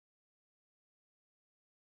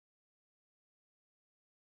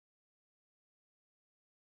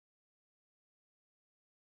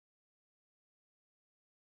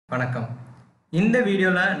வணக்கம். இந்த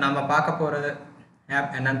வீடியோல நாம பார்க்க போற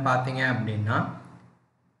ஆப் என்னன்னு பார்த்தீங்க அப்படின்னா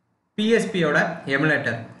PSP ஓட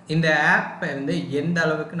எமுலேட்டர். இந்த ஆப் வந்து எந்த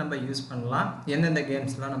அளவுக்கு நம்ம யூஸ் பண்ணலாம், எந்தெந்த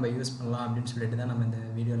கேம்ஸ்லாம் நம்ம யூஸ் பண்ணலாம் அப்படின்னு சொல்லிட்டு தான் நம்ம இந்த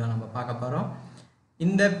வீடியோல நம்ம பார்க்க போறோம்.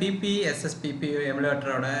 இந்த Ppsspp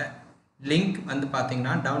எமுலேட்டரோட லிங்க் வந்து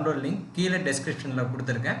பார்த்தீங்கன்னா டவுன்லோட் லிங்க் கீழே டெஸ்கிரிப்ஷனில்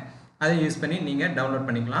கொடுத்துருக்கேன். அதை யூஸ் பண்ணி நீங்கள் டவுன்லோட்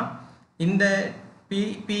பண்ணிக்கலாம். இந்த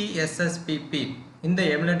Ppsspp இந்த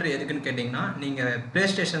எமுலேட்டர் எதுக்குன்னு கேட்டிங்கன்னா, நீங்கள் ப்ளே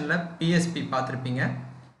ஸ்டேஷனில் PSP பார்த்துருப்பீங்க.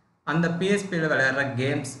 அந்த PSPயில் விளையாடுற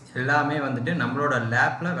கேம்ஸ் எல்லாமே வந்துட்டு நம்மளோட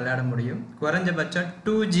லேப்பில் விளையாட முடியும். குறைஞ்சபட்சம்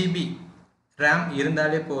 2 GB ரேம்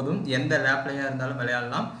இருந்தாலே போதும், எந்த லேப்லையாக இருந்தாலும்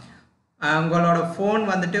விளையாடலாம். உங்களோட ஃபோன்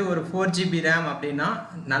வந்துட்டு ஒரு 4 GB ரேம் அப்படின்னா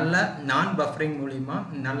நல்ல நான் பஃபரிங் மூலிமா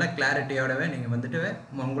நல்ல கிளாரிட்டியோடவே நீங்கள் வந்துட்டு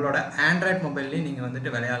உங்களோட ஆண்ட்ராய்ட் மொபைல்லையும் நீங்கள்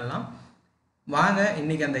வந்துட்டு விளையாடலாம். வாங்க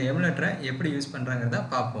இன்றைக்கி அந்த எமுலேட்டரை எப்படி யூஸ் பண்ணுறாங்கிறத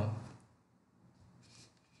பார்ப்போம்.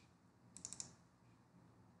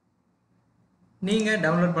 நீங்கள்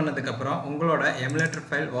டவுன்லோட் பண்ணதுக்கப்புறம் உங்களோட எமுலேட்டர்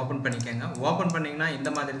ஃபைல் ஓப்பன் பண்ணிக்கோங்க. ஓப்பன் பண்ணிங்கன்னா இந்த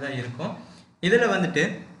மாதிரி தான் இருக்கும். இதில் வந்துட்டு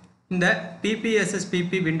இந்த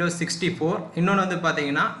Ppsspp Windows 64 இன்னொன்று வந்து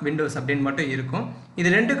பார்த்தீங்கன்னா Windows அப்படின்னு மட்டும் இருக்கும்.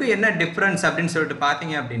 இது ரெண்டுக்கும் என்ன டிஃப்ரென்ஸ் அப்படின்னு சொல்லிட்டு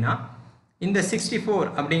பார்த்தீங்க அப்படின்னா, இந்த 64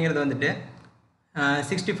 அப்படிங்கிறது வந்துட்டு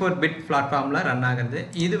 64 பிட் பிளாட்ஃபார்மில் ரன் ஆகுறது.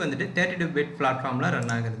 இது வந்துட்டு 32 பிட் பிளாட்ஃபார்மில்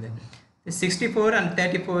ரன் ஆகுறது. 64 அண்ட்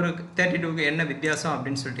 32க்கு என்ன வித்தியாசம்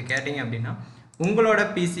அப்படின்னு சொல்லிட்டு கேட்டிங்க அப்படின்னா, உங்களோட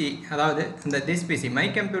பிசி அதாவது இந்த பிசி மை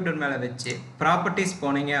கம்ப்யூட்டர் மேலே வச்சு ப்ராப்பர்ட்டிஸ்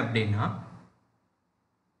போனீங்க அப்படின்னா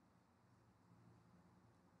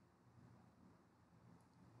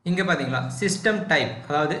இங்கே பார்த்தீங்களா சிஸ்டம் டைப்,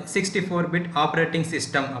 அதாவது 64 பிட் ஆப்ரேட்டிங்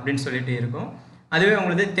சிஸ்டம் அப்படின்னு சொல்லிட்டு இருக்கும். அதுவே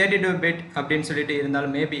உங்களுக்கு 32 பிட் அப்படின்னு சொல்லிட்டு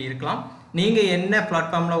இருந்தாலும் மேபி இருக்கலாம். நீங்கள் என்ன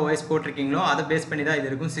பிளாட்ஃபார்மில் OS போட்டிருக்கீங்களோ அதை பேஸ் பண்ணி தான் இது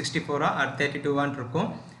இருக்கும். 64 ஆர் 32 இருக்கும்.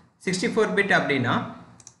 64 பிட் அப்படின்னா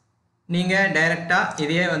நீங்கள் டைரெக்டாக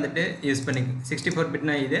இதையே வந்துட்டு யூஸ் பண்ணிக்க. 64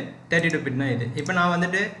 பிட்னா இது, 32 பிட்னா இது. இப்போ நான்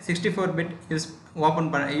வந்துட்டு 64 பிட் யூஸ்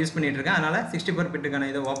பண்ணிகிட்டு இருக்கேன். அதனால் 64 பிட்டுக்கான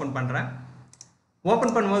இதை ஓப்பன் பண்ணுறேன்.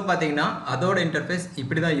 ஓப்பன் பண்ணும்போது பார்த்தீங்கன்னா அதோட இன்டர்ஃபேஸ்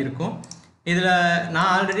இப்படி தான் இருக்கும். இதில் நான்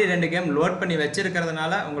ஆல்ரெடி 2 கேம் லோட் பண்ணி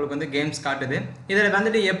வச்சுருக்கிறதுனால உங்களுக்கு வந்து கேம்ஸ் காட்டுது. இதில்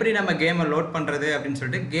வந்துட்டு எப்படி நம்ம கேமை லோட் பண்ணுறது அப்படின்னு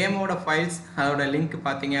சொல்லிட்டு கேமோட ஃபைல்ஸ் அதோட லிங்க்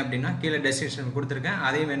பார்த்தீங்க அப்படின்னா கீழே டெஸ்கிரிப்ஷன் கொடுத்துருக்கேன்.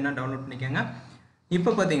 அதையும் வேணால் டவுன்லோட் பண்ணிக்கோங்க. இப்போ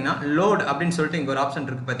பார்த்தீங்கன்னா லோட் அப்படின்னு சொல்லிட்டு இங்கே ஒரு ஆப்ஷன்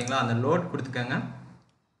இருக்குது பார்த்தீங்களா, அந்த லோட் கொடுத்துக்கோங்க.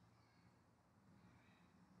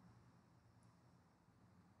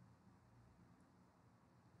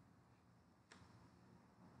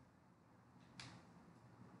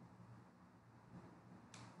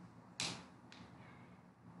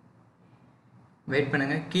 வெயிட்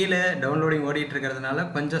பண்ணுங்கள். கீழே டவுன்லோடிங் ஓடிட்டு இருக்கிறதுனால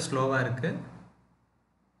கொஞ்சம் ஸ்லோவாக இருக்குது.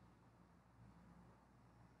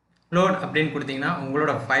 லோட் அப்படின்னு கொடுத்தீங்கன்னா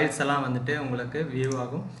உங்களோட ஃபைல்ஸ் எல்லாம் வந்துட்டு உங்களுக்கு வியூ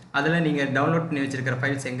ஆகும். அதில் நீங்கள் டவுன்லோட் பண்ணி வச்சிருக்கிற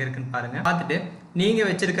ஃபைல்ஸ் எங்கே இருக்குன்னு பாருங்கள். பார்த்துட்டு நீங்கள்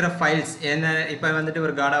வச்சிருக்கிற ஃபைல்ஸ் என்ன, இப்போ வந்துட்டு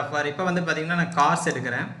ஒரு காட் ஆஃப் வார், இப்போ வந்து பார்த்தீங்கன்னா நான் கார்ஸ்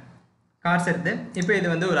எடுக்கிறேன். கார்ஸ் எடுத்து இப்போ இது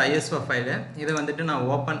வந்து ஒரு ISO ஃபைலு. இதை வந்துட்டு நான்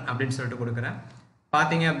ஓப்பன் அப்படின்னு சொல்லிட்டு கொடுக்குறேன்.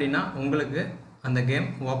 பார்த்தீங்க அப்படின்னா உங்களுக்கு அந்த கேம்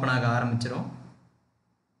ஓப்பன் ஆக ஆரம்பிச்சிடும்.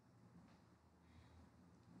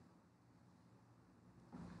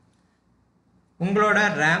 உங்களோட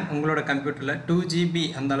ரேம் உங்களோட கம்ப்யூட்டரில் 2 GB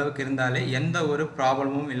அந்த அளவுக்கு இருந்தாலே எந்த ஒரு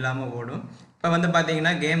ப்ராப்ளமும் இல்லாமல் ஓடும். இப்போ வந்து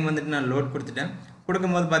பார்த்தீங்கன்னா கேம் வந்துட்டு நான் லோட் கொடுத்துட்டேன்.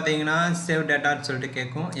 கொடுக்கும்போது பார்த்தீங்கன்னா சேவ் டேட்டான்னு சொல்லிட்டு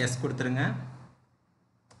கேட்கும். எஸ் கொடுத்துருங்க.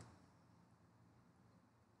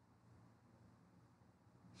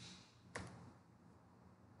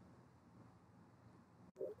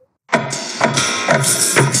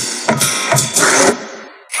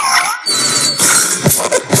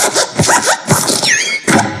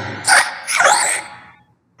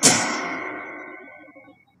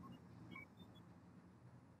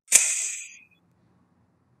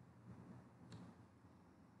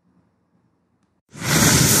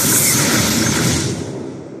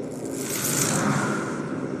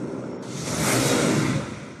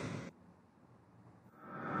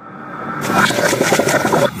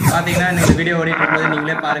 பார்த்தீங்கன்னா இந்த வீடியோ ஓடிட்டு இருக்கும்போது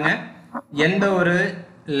நீங்களே பாருங்கள், எந்த ஒரு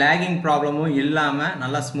லேகிங் ப்ராப்ளமும் இல்லாமல்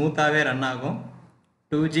நல்லா ஸ்மூத்தாகவே ரன் ஆகும்.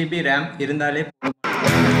 2 GB ரேம் இருந்தாலே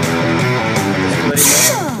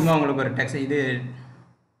சும்மா உங்களுக்கு ஒரு டெக்ஸ்ட், இது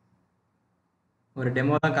ஒரு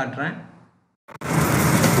டெமோ தான் காட்டுறேன்.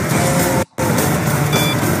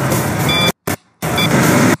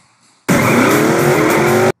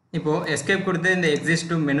 இப்போது எஸ்கேப் கொடுத்து இந்த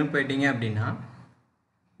எக்ஸிஸ்ட் டு மெனு போயிட்டீங்க அப்படின்னா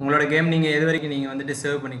உங்களோட கேம் நீங்கள் எது வரைக்கும் நீங்கள் வந்துட்டு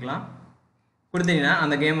சேவ் பண்ணிக்கலாம். கொடுத்தீங்கன்னா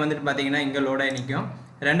அந்த கேம் வந்துட்டு பார்த்தீங்கன்னா இங்கே லோடாகி நிற்கும்.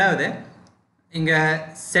 ரெண்டாவது இங்கே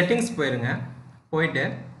செட்டிங்ஸ் போயிருங்க. போயிட்டு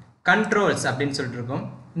கண்ட்ரோல்ஸ் அப்படின்னு சொல்லிட்டு இருக்கும்.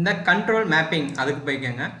 இந்த கண்ட்ரோல் மேப்பிங் அதுக்கு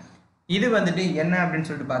போய்க்கோங்க. இது வந்துட்டு என்ன அப்படின்னு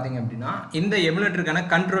சொல்லிட்டு பார்த்தீங்க அப்படின்னா இந்த எமுலேட்டருக்கான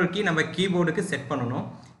கண்ட்ரோல் கீ நம்ம கீபோர்டுக்கு செட் பண்ணணும்.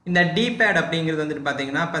 இந்த D-pad அப்படிங்கிறது வந்துட்டு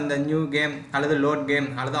பார்த்தீங்கன்னா இப்போ இந்த நியூ கேம் அல்லது லோட் கேம்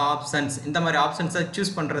அல்லது ஆப்ஷன்ஸ் இந்த மாதிரி ஆப்ஷன்ஸை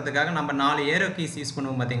சூஸ் பண்ணுறதுக்காக நம்ம 4 ஏரோ கீஸ் யூஸ்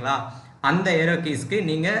பண்ணுவோம் பார்த்தீங்களா, அந்த ஏரோ கீஸ்க்கு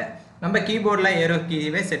நீங்கள் நம்ம கீபோர்டில் ஏரோ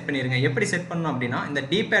கீவே செட் பண்ணிடுங்க. எப்படி செட் பண்ணணும் அப்படின்னா இந்த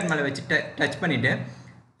D-pad மேலே வச்சு டச் பண்ணிவிட்டு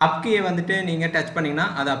அப் கீயை வந்துட்டு நீங்கள் டச் பண்ணிங்கன்னா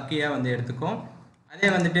அது அப் கீயாக வந்து எடுத்துக்கும். அதே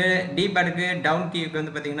வந்துட்டு D-padக்கு டவுன் கீக்கு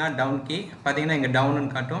வந்து பார்த்தீங்கன்னா டவுன் கீ பார்த்தீங்கன்னா இங்கே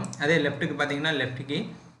டவுன்னு காட்டும். அதே லெஃப்ட்டுக்கு பார்த்தீங்கன்னா லெஃப்ட் கீ,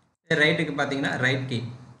 ரைட்டுக்கு பார்த்தீங்கன்னா ரைட் கீ.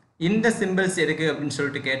 இந்த சிம்பிள்ஸ் எதுக்கு அப்படின்னு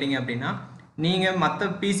சொல்லிட்டு கேட்டிங்க அப்படின்னா நீங்கள் மற்ற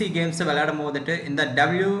பிசி கேம்ஸை விளையாடும் போதுட்டு இந்த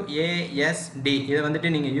WASD இதை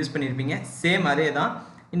வந்துட்டு நீங்கள் யூஸ் பண்ணியிருப்பீங்க. சேம் அதே தான்.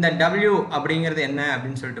 இந்த W அப்படிங்கிறது என்ன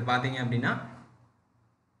அப்படின்னு சொல்லிட்டு பார்த்தீங்க அப்படின்னா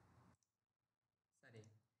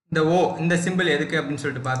இந்த O இந்த சிம்பிள் எதுக்கு அப்படின்னு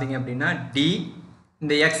சொல்லிட்டு பார்த்தீங்க அப்படின்னா D,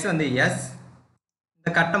 இந்த X வந்து S, இந்த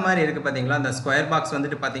கட்டை மாதிரி இருக்குது பார்த்தீங்களா, இந்த ஸ்கொயர் பாக்ஸ்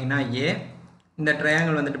வந்துட்டு பார்த்தீங்கன்னா A, இந்த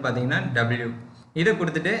ட்ரையாங்கிள் வந்துட்டு பார்த்தீங்கன்னா W. இதை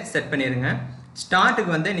கொடுத்துட்டு செட் பண்ணிடுங்க.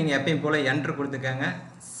 ஸ்டார்ட்டுக்கு வந்து நீங்கள் எப்பயும் போல் என்ட்ரு கொடுத்துக்கங்க.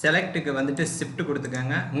 செலக்ட்டுக்கு வந்துட்டு ஷிஃப்ட்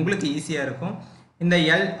கொடுத்துக்கங்க, உங்களுக்கு ஈஸியாக இருக்கும். இந்த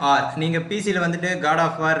LR நீங்கள் பிசியில் வந்துட்டு God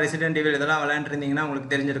of war, resident evil இதெல்லாம் விளையாண்டுருந்தீங்கன்னா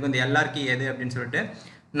உங்களுக்கு தெரிஞ்சிருக்கும் இந்த LR கீ எது அப்படின்னு சொல்லிட்டு.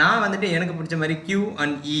 நான் வந்துட்டு எனக்கு பிடிச்ச மாதிரி Q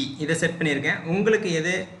and E இதை செட் பண்ணியிருக்கேன்.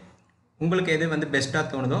 உங்களுக்கு எது வந்து பெஸ்ட்டாக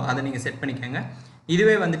தோணுதோ அதை நீங்கள் செட் பண்ணிக்கோங்க.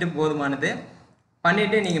 இதுவே வந்துட்டு போதுமானது.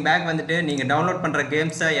 பண்ணிவிட்டு நீங்கள் பேக் வந்துட்டு நீங்கள் டவுன்லோட் பண்ணுற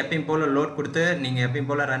கேம்ஸை எப்பயும் போல் லோட் கொடுத்து நீங்கள் எப்பயும்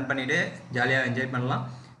போல் ரன் பண்ணிவிட்டு ஜாலியாக என்ஜாய் பண்ணலாம்.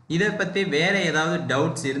 இதை பற்றி வேறு ஏதாவது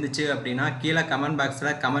டவுட்ஸ் இருந்துச்சு அப்படின்னா கீழே கமெண்ட்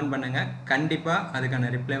பாக்ஸில் கமெண்ட் பண்ணுங்கள். கண்டிப்பாக அதுக்கான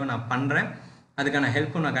ரிப்ளைவை நான் பண்ணுறேன், அதுக்கான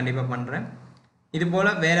ஹெல்ப்பும் நான் கண்டிப்பாக பண்ணுறேன். இது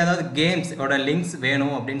போல் வேறு ஏதாவது கேம்ஸோட லிங்க்ஸ்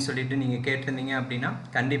வேணும் அப்படின்னு சொல்லிட்டு நீங்கள் கேட்டிருந்தீங்க அப்படின்னா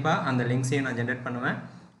கண்டிப்பாக அந்த லிங்க்ஸையும் நான் ஜென்ரேட் பண்ணுவேன்.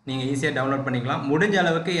 நீங்கள் ஈஸியாக டவுன்லோட் பண்ணிக்கலாம். முடிஞ்ச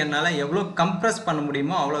அளவுக்கு என்னால் எவ்வளோ கம்ப்ரெஸ் பண்ண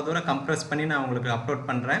முடியுமோ அவ்வளோ தூரம் கம்ப்ரெஸ் பண்ணி நான் உங்களுக்கு அப்லோட்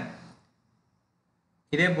பண்ணுறேன்.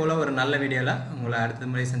 இதே போல் ஒரு நல்ல வீடியோவில் உங்களை அடுத்த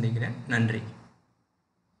முறை சந்திக்கிறேன். நன்றி.